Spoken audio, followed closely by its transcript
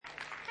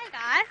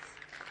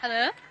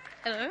Hello?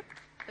 Hello?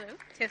 Hello?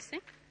 Testing?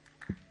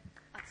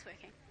 Oh, it's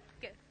working.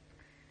 Good.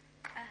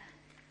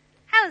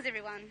 How is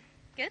everyone?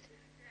 Good?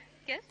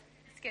 Good?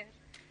 It's good.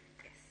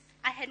 Yes.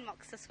 I had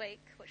mocks this week,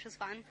 which was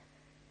fun.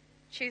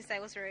 Tuesday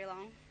was very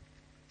long.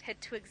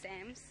 Had 2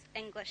 exams,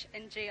 English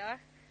and Geo.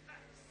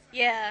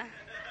 Yeah.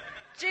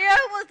 Geo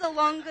was the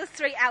longest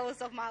 3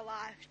 hours of my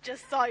life,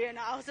 just so you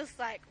know. I was just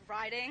like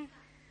writing,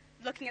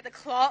 looking at the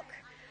clock,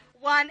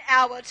 1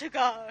 hour to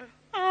go.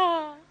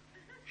 Oh.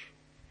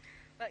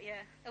 But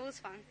yeah, it was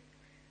fun.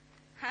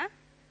 Huh?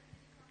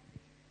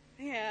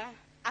 Yeah.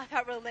 I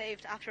felt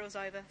relieved after it was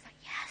over. I was like,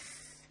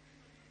 yes!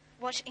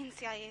 Watch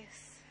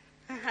NCIS.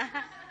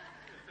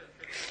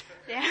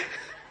 Yeah.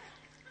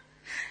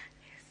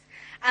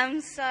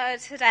 Yes. So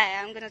today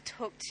I'm going to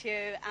talk to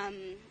you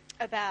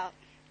about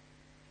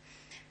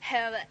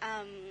how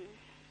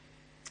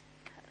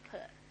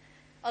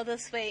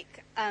this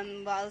week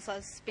while I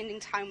was spending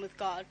time with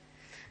God,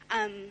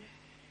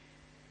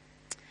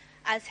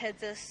 I had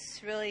this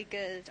really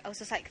good, I was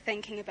just like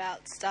thinking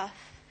about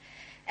stuff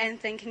and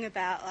thinking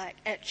about like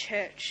at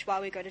church, while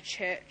we go to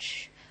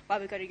church, while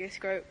we go to youth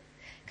group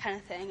kind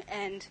of thing.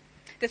 And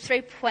the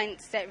 3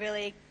 points that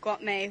really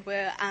got me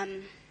were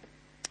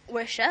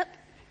worship,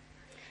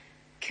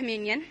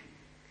 communion,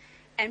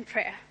 and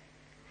prayer.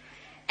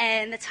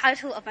 And the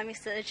title of my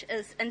message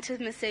is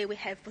Intimacy We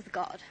Have with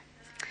God.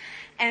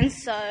 And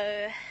so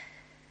I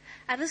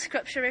have a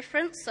scripture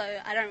reference, so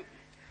I don't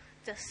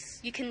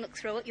you can look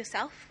through it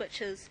yourself,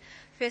 which is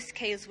first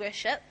key is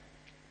worship,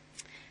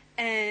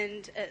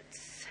 and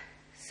it's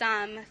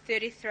Psalm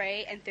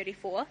 33 and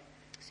 34,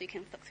 so you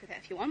can flick through that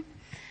if you want.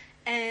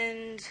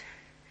 And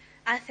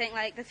I think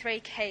like the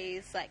 3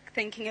 keys, like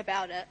thinking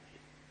about it,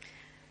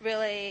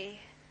 really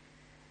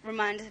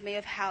reminded me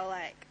of how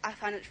like I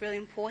find it's really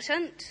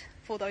important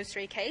for those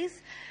 3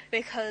 keys,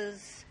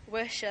 because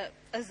worship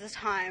is the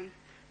time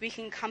we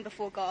can come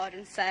before God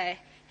and say,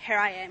 here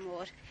I am,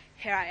 Lord,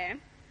 here I am.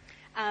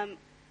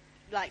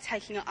 Like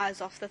taking your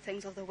eyes off the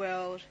things of the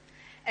world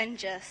and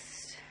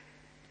just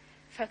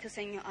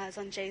focusing your eyes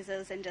on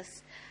Jesus and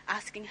just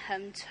asking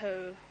him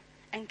to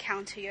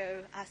encounter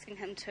you, asking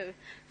him to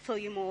fill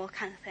you more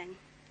kind of thing.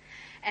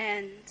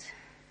 And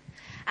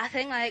I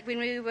think like when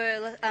we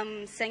were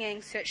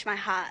singing Search My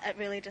Heart, it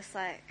really just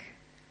like,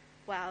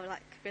 wow,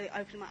 like really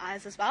opened my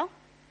eyes as well.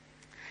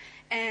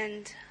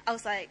 And I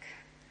was like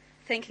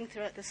thinking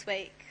through it this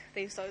week,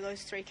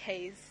 those 3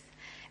 keys.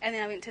 And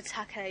then I went to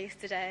Taka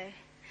yesterday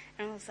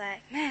and I was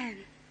like,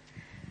 man,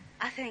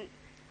 I think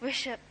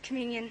worship,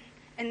 communion,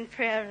 and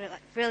prayer are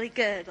like really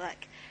good,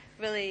 like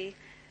really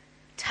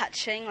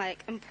touching,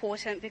 like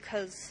important,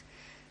 because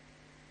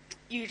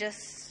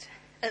it's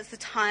the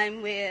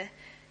time where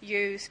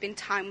you spend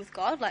time with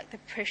God, like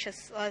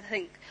I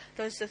think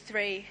those are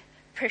 3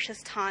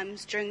 precious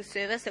times during the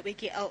service that we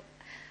get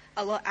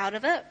a lot out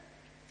of it,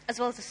 as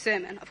well as the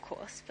sermon, of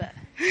course, but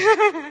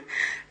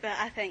but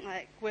I think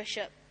like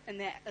worship and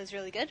that is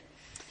really good.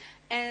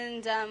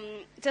 And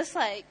just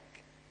like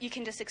you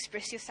can just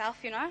express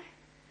yourself, you know,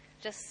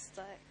 just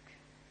like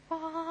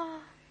wah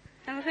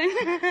kind of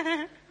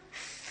thing.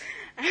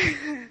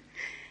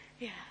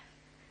 Yeah.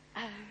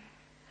 Oh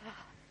my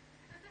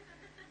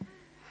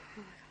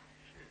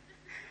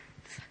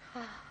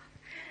god.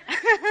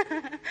 This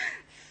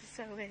is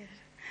so weird.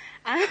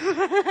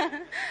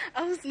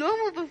 I was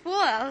normal before.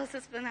 I'm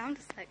just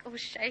like all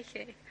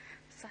shaky.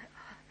 It's like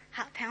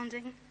heart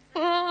pounding.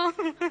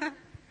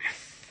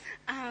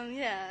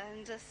 Yeah,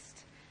 and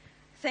just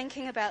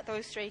thinking about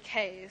those 3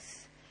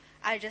 Ks,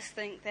 I just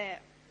think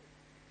that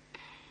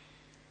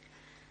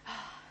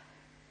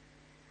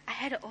I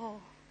had it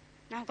all.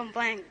 Now I've gone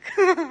blank.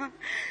 Thank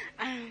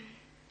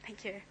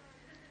you.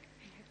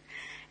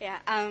 Yeah,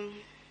 I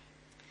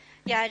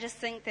just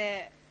think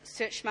that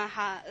Search My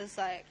Heart is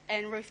like,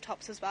 and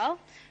Rooftops as well,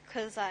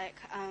 because like,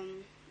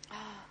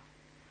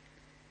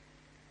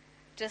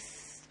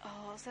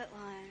 what's that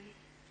line?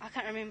 I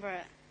can't remember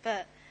it,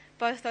 but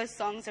both those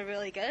songs are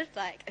really good.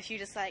 Like, if you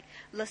just like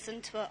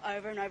listen to it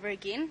over and over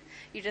again,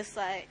 you just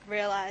like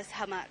realize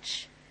how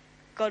much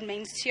God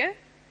means to you,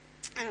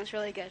 and it's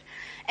really good.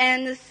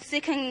 And the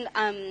second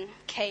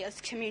key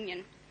is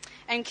communion,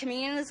 and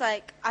communion is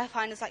like, I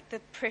find is like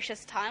the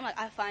precious time. Like,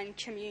 I find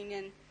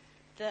communion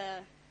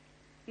the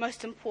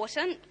most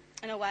important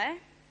in a way,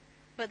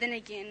 but then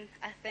again,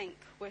 I think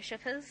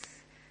worship is.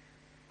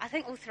 I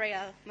think all 3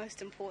 are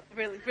most important,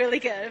 really, really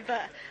good,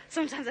 but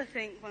sometimes I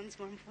think one's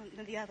more important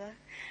than the other.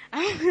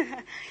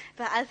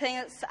 But I think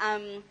it's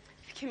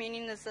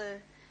communion is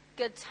a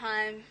good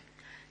time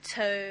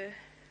to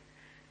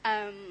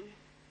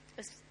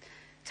it's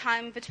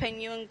time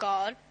between you and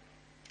God,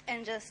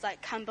 and just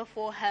like come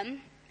before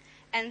him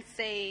and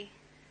see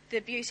the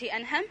beauty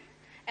in him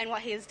and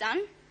what he has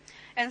done.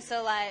 And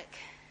so like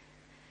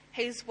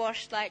he's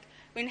washed, like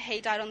when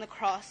he died on the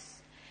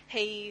cross,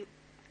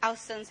 our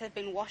sins have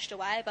been washed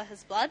away by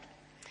his blood,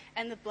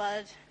 and the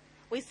blood,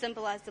 we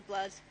symbolize the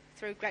blood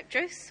through grape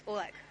juice or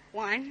like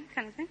wine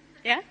kind of thing,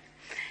 yeah.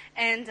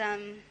 And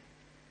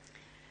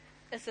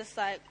it's just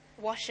like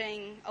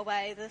washing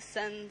away the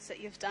sins that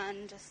you've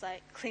done, just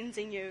like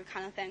cleansing you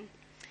kind of thing.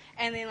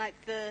 And then like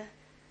the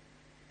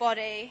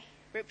body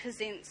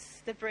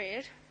represents the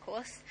bread, of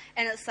course,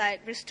 and it's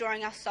like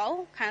restoring our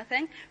soul kind of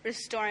thing,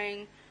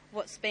 restoring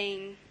what's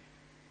been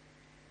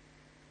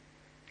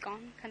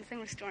gone kind of thing,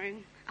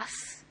 restoring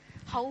us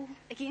whole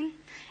again.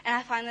 And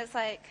I find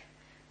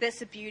that's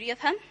the beauty of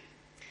him.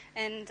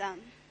 And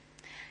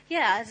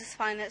I just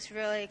find that's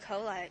really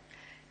cool. Like,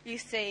 you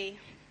see,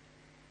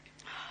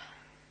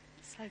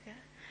 so good.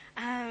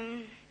 How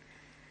do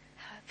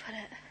I put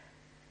it?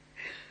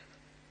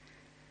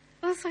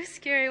 Oh, it's so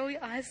scary, all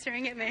your eyes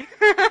staring at me.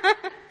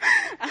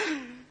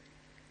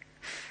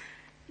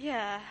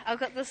 I've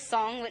got this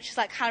song which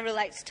like kind of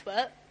relates to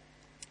it.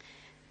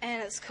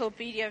 And it's called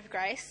Beauty of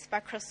Grace by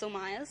Crystal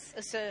Myers.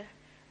 It's a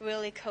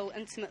really cool,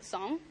 intimate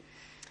song.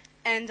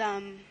 And,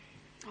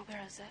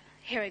 where is it?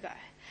 Here we go.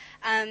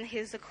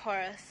 Here's the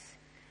chorus.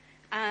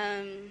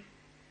 But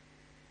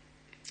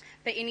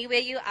anywhere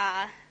you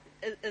are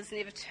is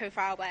never too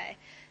far away.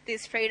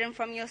 There's freedom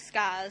from your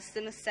scars,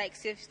 the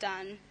mistakes you've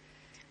done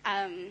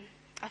are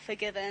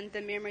forgiven, the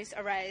memories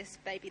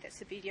erased. Baby, that's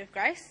the beauty of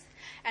grace.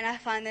 And I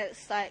find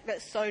that's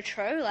so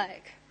true.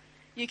 Like,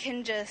 you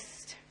can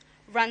just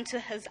run to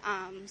his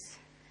arms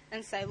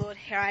and say, Lord,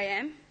 here I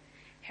am.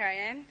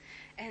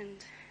 And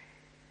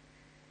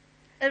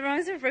it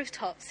reminds me of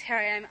Rooftops. Here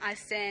I am, I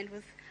stand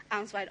with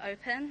arms wide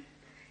open.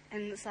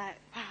 And it's like,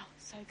 wow,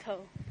 so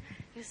cool.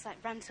 You just like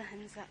run to him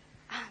and it's like,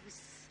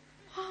 arms.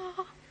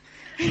 Oh.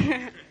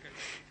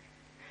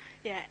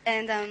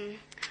 And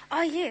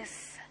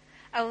yes.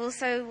 I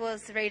also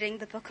was reading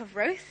the Book of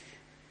Ruth.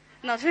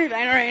 Not to be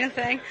vain or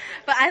anything,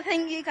 but I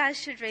think you guys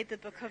should read the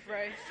Book of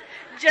Ruth.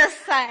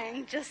 Just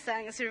saying,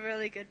 it's a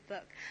really good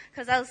book.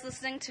 Because I was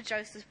listening to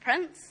Joseph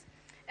Prince,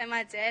 and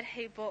my dad,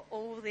 he bought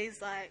all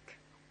these like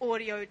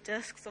audio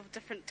discs of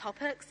different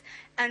topics,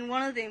 and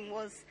one of them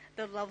was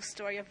the love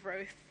story of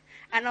Ruth.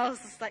 And I was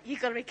just like, you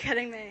gotta be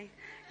kidding me.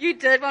 You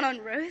did one on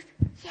Ruth?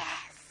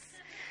 Yes!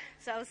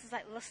 So I was just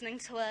like listening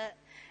to it,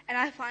 and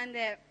I find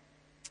that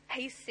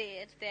he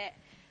said that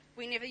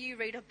whenever you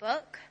read a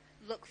book,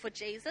 look for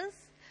Jesus.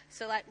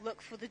 So, like,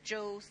 look for the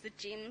jewels, the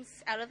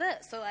gems out of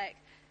it. So, like,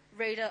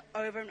 read it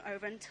over and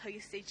over until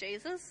you see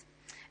Jesus.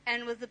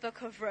 And with the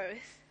Book of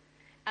Ruth,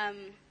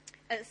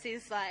 it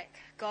says, like,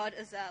 God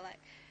is our, like,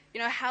 you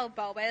know how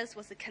Boaz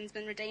was the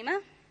kinsman redeemer?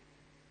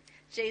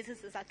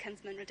 Jesus is our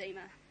kinsman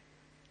redeemer.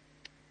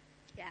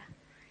 Yeah,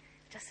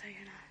 just so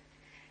you know.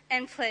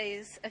 And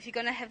please, if you're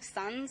going to have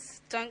sons,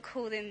 don't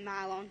call them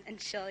Marlon and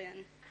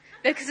Shillian,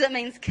 because it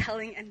means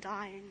killing and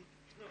dying.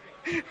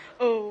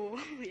 Oh,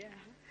 yeah.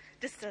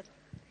 Just a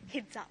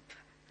heads up.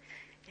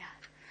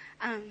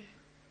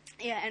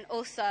 Yeah. And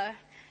also,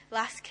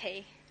 last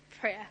key,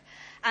 prayer.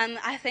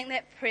 I think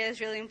that prayer is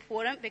really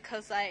important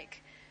because,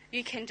 like,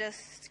 you can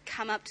just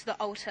come up to the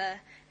altar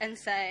and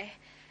say,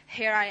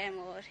 here I am,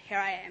 Lord, here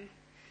I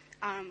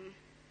am.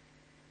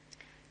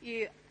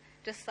 You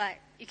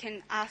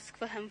can ask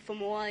for him for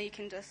more. You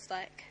can just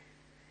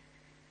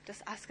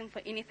ask him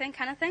for anything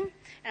kind of thing.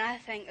 And I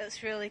think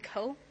it's really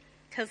cool.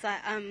 Because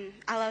I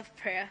love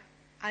prayer.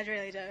 I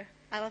really do.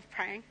 I love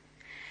praying.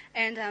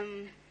 And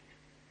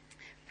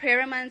prayer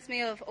reminds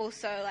me of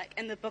also, like,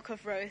 in the Book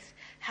of Ruth,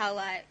 how,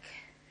 like,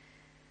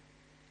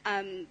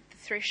 the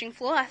threshing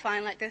floor, I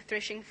find, like, the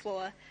threshing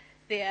floor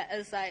there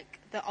is, like,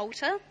 the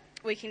altar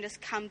where you can just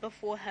come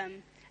before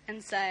him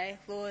and say,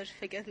 Lord,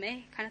 forgive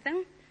me, kind of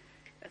thing.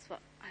 That's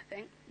what I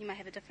think. You may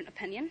have a different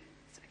opinion.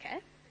 It's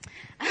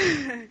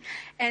okay.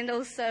 And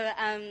also,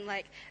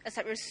 it's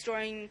like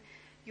restoring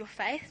your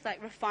faith,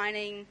 like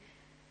refining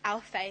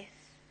our faith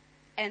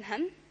in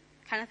him,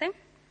 kind of thing.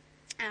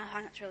 And I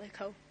find it's really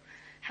cool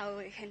how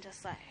we can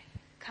just like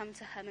come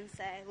to him and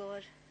say,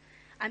 Lord,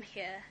 I'm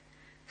here,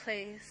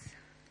 please.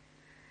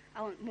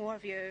 I want more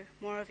of you,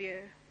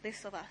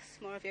 less of us,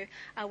 more of you.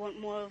 I want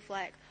more of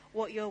like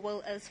what your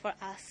will is for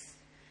us.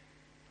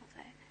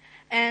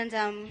 And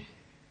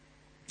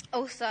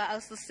also I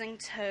was listening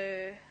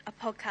to a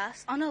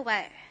podcast on a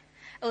way.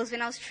 It was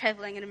when I was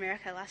traveling in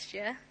America last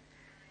year.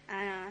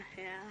 I know,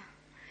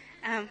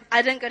 yeah.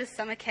 I didn't go to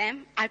summer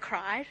camp. I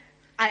cried.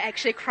 I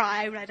actually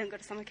cried when I didn't go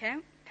to summer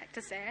camp. Back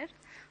to sad.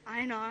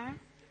 I know.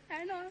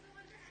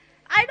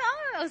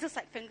 I was just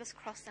like, fingers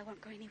crossed I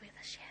won't go anywhere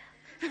this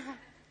year.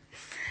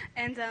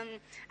 And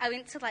I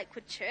went to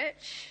Lakewood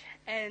Church,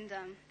 and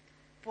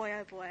boy,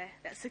 oh boy,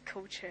 that's a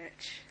cool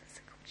church.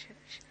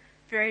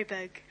 Very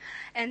big.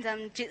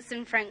 And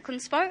Jetson Franklin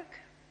spoke,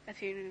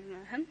 if you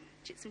know him,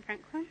 Jetson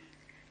Franklin.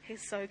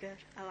 He's so good.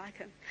 I like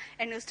him.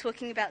 And he was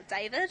talking about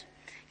David,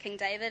 King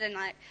David, and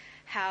like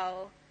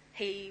how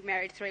he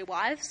married 3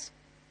 wives.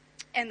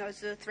 And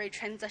those are the 3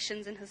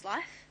 transitions in his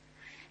life.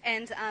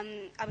 And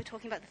I'll be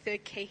talking about the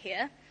third key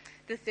here,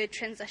 the third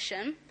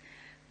transition,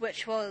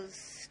 which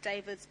was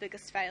David's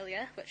biggest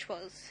failure, which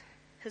was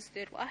his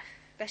 3rd wife,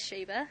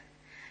 Bathsheba.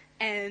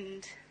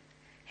 And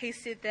he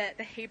said that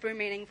the Hebrew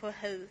meaning for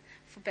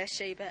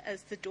Bathsheba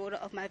is the daughter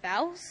of my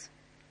vows.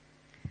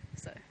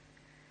 So,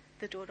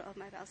 the daughter of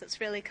my vows. It's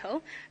really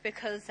cool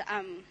because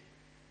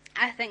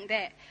I think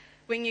that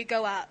when you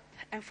go up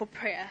and for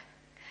prayer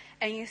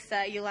and you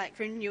say you're like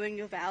renewing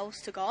your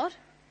vows to God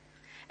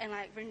and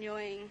like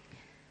renewing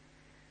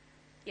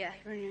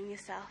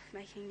yourself,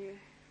 making you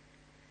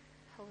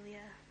holier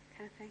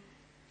kind of thing.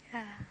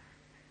 Yeah.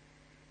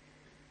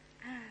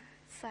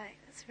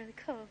 It's really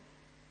cool.